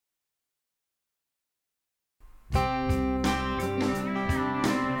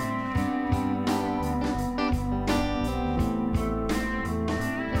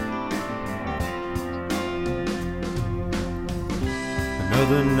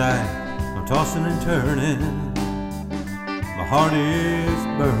Another night, I'm tossing and turning. My heart is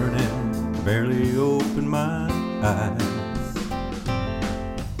burning, barely open my eyes.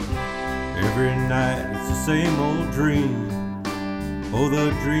 Every night it's the same old dream. Oh,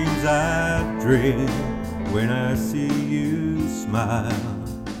 the dreams I dream when I see you smile.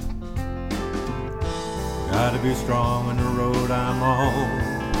 Gotta be strong on the road I'm on,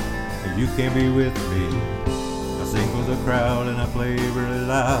 and you can't be with me. I sing for the crowd and I play really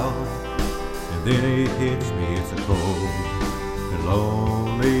loud, and then it hits me, it's a cold and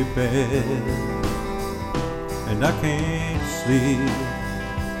lonely bed, and I can't sleep.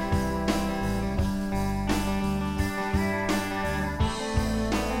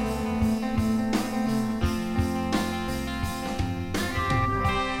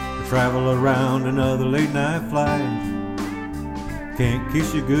 Travel around another late night flight. Can't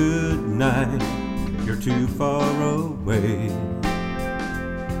kiss you good night, you're too far away.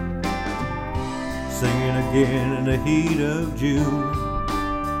 Singing again in the heat of June,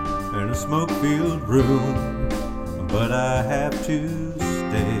 in a smoke-filled room, but I have to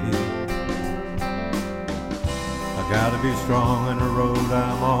stay. I gotta be strong on the road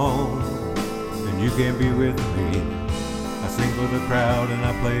I'm on, and you can't be with me. I sing for the crowd and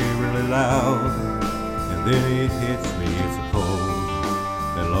I play really loud, and then it hits me, it's a cold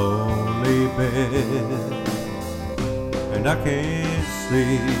and lonely bed, and I can't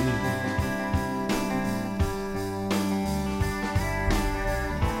sleep.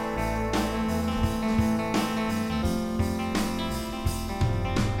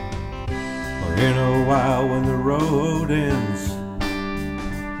 Well, in a while when the road ends,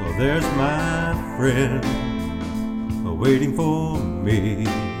 well, there's my friend waiting for me,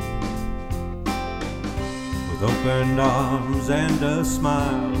 with open arms and a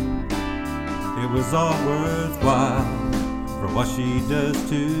smile. It was all worthwhile for what she does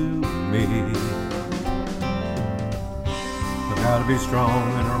to me. I gotta be strong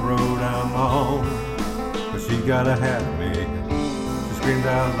in the road I'm on, but she gotta have me. She screams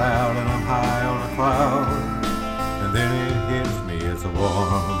out loud and I'm high on a cloud, and then it hits me, it's a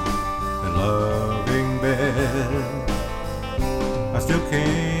warm and loving bed. I still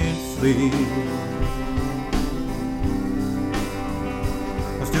can't sleep.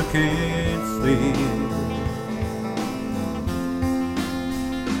 I still can't